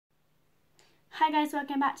Hi guys,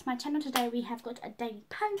 welcome back to my channel. Today we have got a daily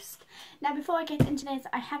post. Now before I get into this,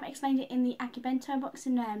 I have explained it in the Akibento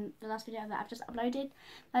unboxing, the last video that I've just uploaded,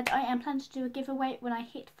 that I am planning to do a giveaway when I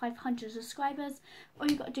hit 500 subscribers. All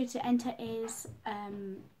you've got to do to enter is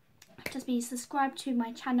just be subscribed to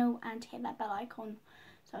my channel and hit that bell icon,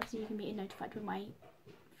 so obviously you can be notified when my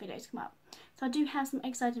videos come up. So I do have some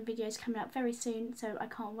exciting videos coming up very soon, so I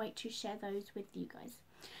can't wait to share those with you guys.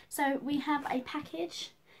 So we have a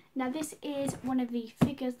package. Now this is one of the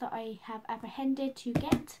figures that I have apprehended to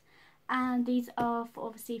get, and these are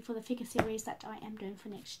obviously for the figure series that I am doing for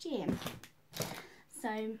next year.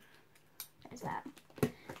 So there's that.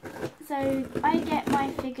 So I get my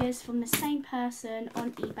figures from the same person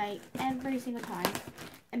on eBay every single time.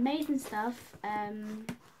 Amazing stuff.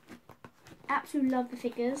 Absolutely love the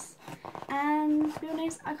figures, and to be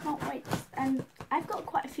honest, I can't wait. And I've got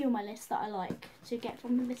quite a few on my list that I like to get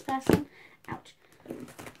from this person. Ouch.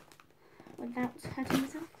 Without hurting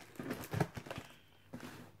myself.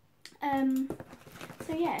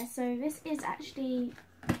 So yeah, so this is actually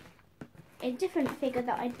a different figure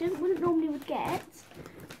that I wouldn't normally would get,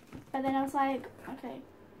 but then I was like, okay,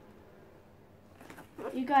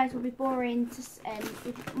 you guys will be boring to,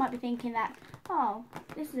 you might be thinking that, oh,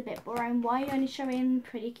 this is a bit boring, why are you only showing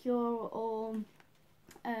Pretty Cure or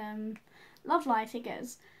Love Live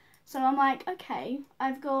figures? So I'm like, okay,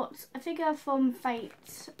 I've got a figure from Fate,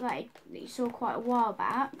 like, that you saw quite a while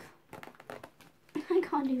back. I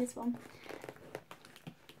can't do this one.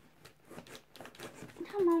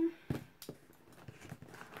 Come on.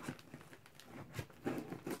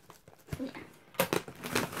 Yeah.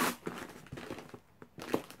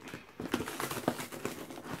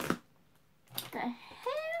 The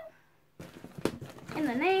hell? In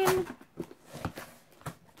the name.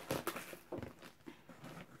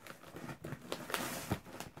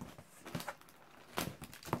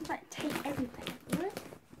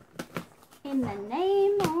 In the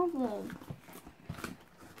name of love.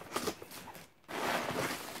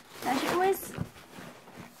 So she always,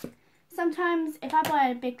 sometimes if I buy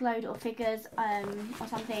a big load of figures or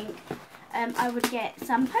something, I would get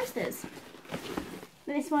some posters.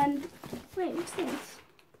 This one, wait, what's this?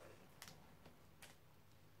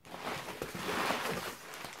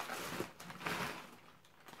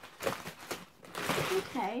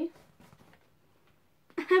 Okay.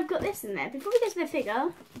 I've got this in there. Before we get to the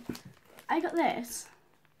figure, I got this.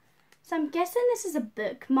 So I'm guessing this is a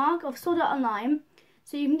bookmark of Sword Art Online.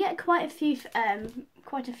 So you can get quite a few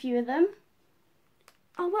of them.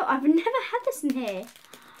 Oh well, I've never had this in here.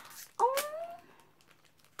 Oh.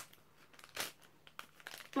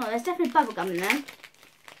 Well, there's definitely bubblegum in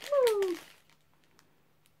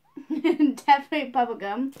there. Definitely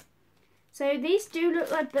bubblegum. So these do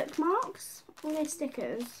look like bookmarks, or they're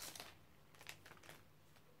stickers.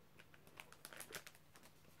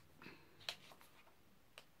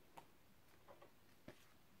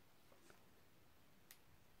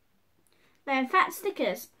 They're in fact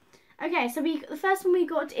stickers. Okay, so the first one we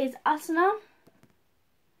got is Asuna.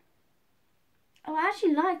 Oh, I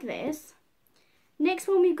actually like this. Next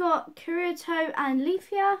one we got Kirito and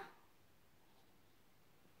Leafia.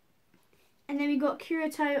 And then we got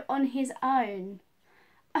Kirito on his own.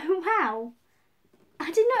 Oh wow.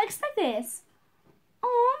 I did not expect this.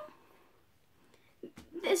 Oh.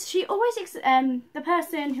 She always, the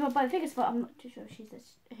person who I buy the figures for, I'm not too sure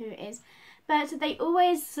who it is. But they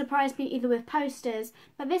always surprise me either with posters.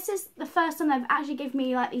 But this is the first time they've actually given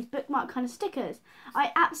me like these bookmark kind of stickers.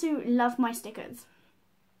 I absolutely love my stickers.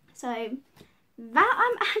 So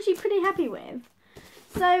that I'm actually pretty happy with.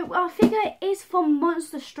 So our figure is from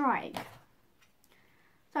Monster Strike.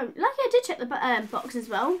 So lucky I did check the box as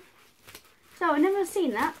well. So I've never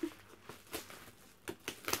seen that.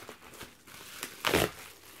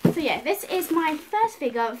 So yeah, this is my first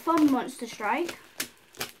figure from Monster Strike.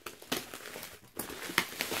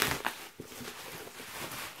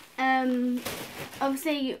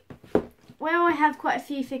 Obviously, when I have quite a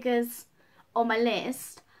few figures on my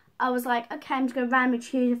list, I was like, okay, I'm just going to randomly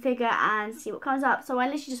choose a figure and see what comes up. So I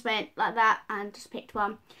literally just went like that and just picked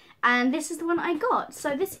one. And this is the one I got.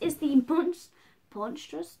 So this is the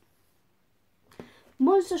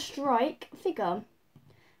Monster Strike figure.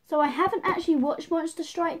 So I haven't actually watched Monster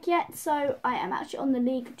Strike yet, so I am actually on the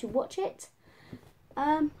league to watch it.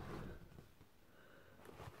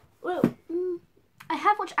 I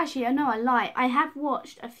have watched, actually, I know I lie. I have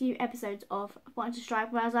watched a few episodes of Monster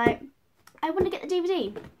Strike where I was like, I want to get the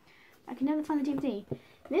DVD. I can never find the DVD.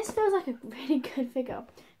 This feels like a really good figure.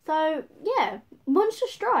 So, yeah, Monster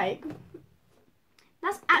Strike.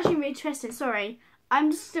 That's actually really interesting. Sorry.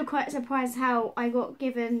 I'm just still quite surprised how I got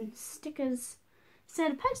given stickers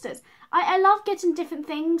instead of posters. I love getting different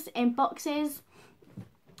things in boxes.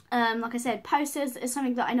 Like I said, posters is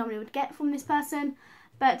something that I normally would get from this person,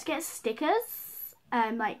 but to get stickers,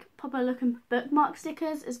 like proper looking bookmark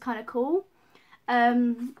stickers, is kind of cool.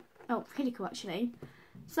 Oh, pretty cool actually.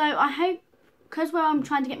 So I hope, because where I'm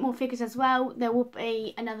trying to get more figures as well, there will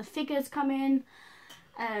be another figures coming.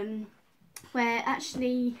 Where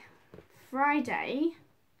actually Friday,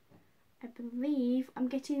 I believe I'm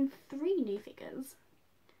getting 3 new figures.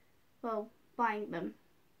 Well, buying them.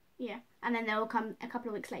 Yeah, and then they'll come a couple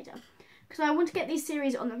of weeks later. Because I want to get these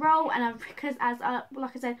series on the roll, and because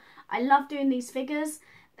like I said, I love doing these figures,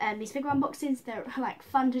 these figure unboxings. They're like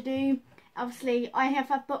fun to do. Obviously, I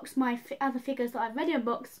have boxed my other figures that I've already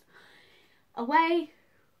unboxed away.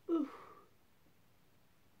 Ooh.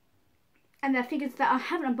 And the figures that I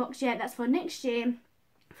haven't unboxed yet, that's for next year,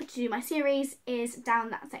 to do my series, is down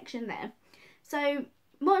that section there. So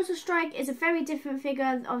Monster Strike is a very different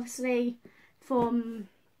figure, obviously, from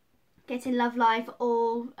getting Love Live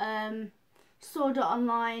or Sword Art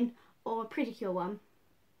Online or a Pretty Cure one.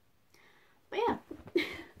 But yeah,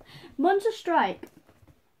 Monster Strike.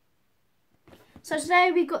 So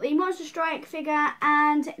today we've got the Monster Strike figure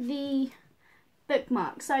and the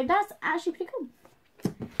bookmark. So that's actually pretty cool.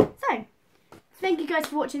 So, thank you guys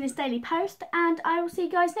for watching this daily post, and I will see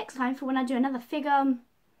you guys next time for when I do another figure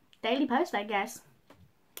daily post, I guess.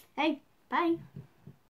 Hey, bye.